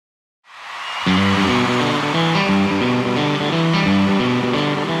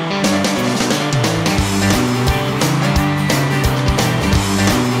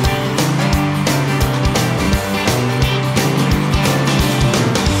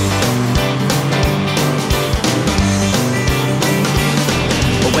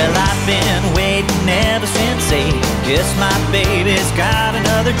Guess my baby's got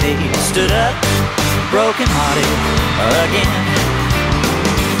another day. Stood up, broken-hearted again.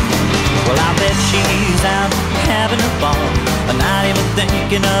 Well, I bet she's out having a ball, not even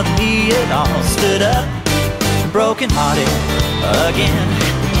thinking of me at all. Stood up, broken-hearted again.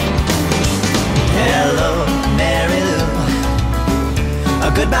 Hello, Mary Lou, a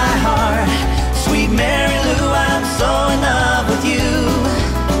goodbye heart, sweet Mary Lou, I'm so in love with you.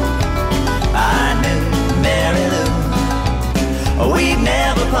 I knew Mary Lou, we'd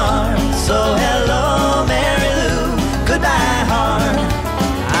never part. So hello, Mary Lou, goodbye heart.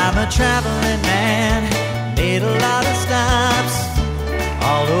 I'm a traveling man, made a lot of stops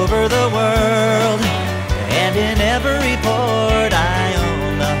all over the world, and in every port I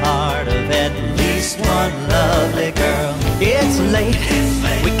own the heart of at least one lovely girl. It's late,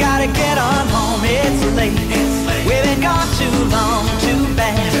 we gotta get on home, it's late. We've been gone too long, too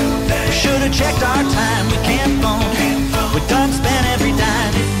bad. We should've checked our time, we can't phone. We done spent every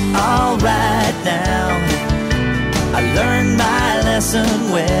dime. All right now, I learned my lesson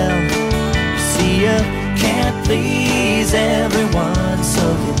well. See, you can't please everyone, so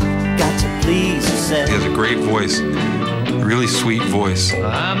you got to please yourself. He has a great voice, a really sweet voice.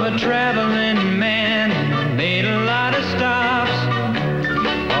 I'm a traveling man, made a lot of stops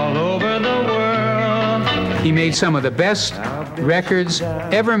all over the world. He made some of the best records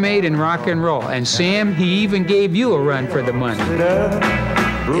ever made in rock and roll. And Sam, he even gave you a run for the money.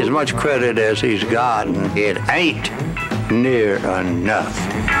 As much credit as he's gotten, it ain't near enough.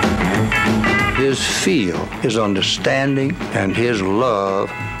 His feel, his understanding, and his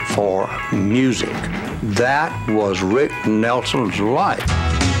love for music. That was Rick Nelson's life.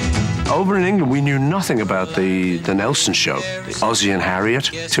 Over in England, we knew nothing about the Nelson show. Ozzie and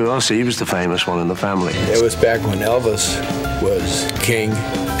Harriet. To us, he was the famous one in the family. It was back when Elvis was king,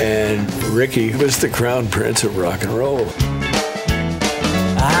 and Ricky was the crown prince of rock and roll.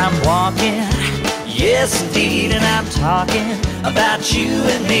 I'm walking, yes indeed, and I'm talking about you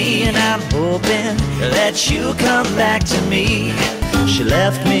and me, and I'm hoping that you'll come back to me. She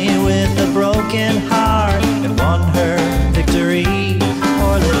left me with a broken heart and won her victory.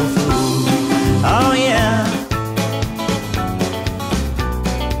 Poor little fool, oh yeah.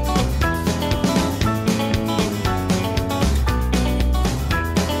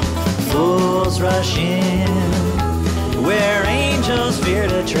 Fools rush in where angels fear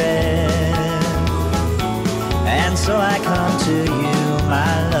to tread, and so I come to you,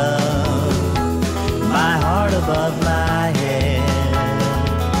 my love, my heart above my head.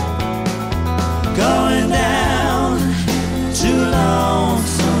 Going down to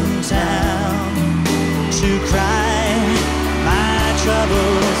Lonesome Town to cry my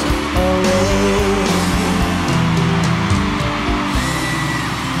troubles away.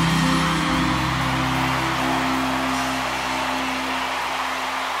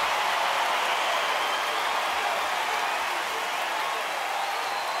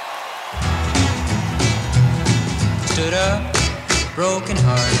 Stood up,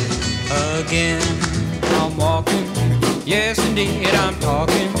 broken-hearted again. I'm walking, yes indeed I'm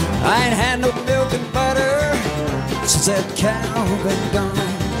talking. I ain't had no milk and butter since that cow been gone.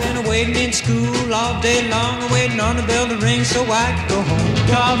 Been waiting in school all day long, waiting on the bell to ring so I could go home.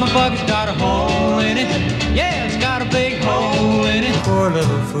 'Cause my bucket's got a hole in it, yeah, it's got a big hole in it. Poor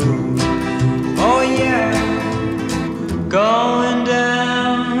little fool, oh yeah. Going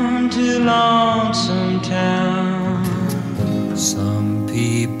down to Lonesome Town. Some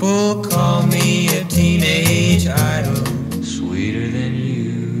people call me a teenage idol, sweeter than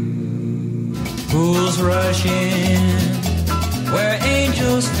you. Fools rush in where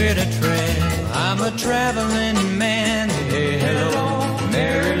angels fear to tread. I'm a traveling man, hey hello,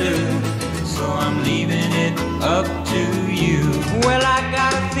 Mary Lou, so I'm leaving it up to you. Well, I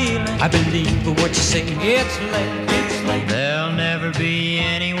got a feeling, I believe what you say. It's late, it's late. There'll never be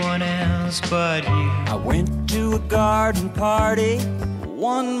anyone else but you. I went to a garden party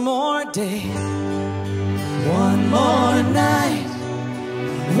one more day, one more night,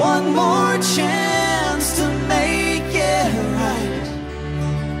 one more chance to make it right.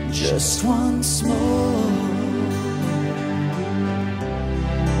 Just once more.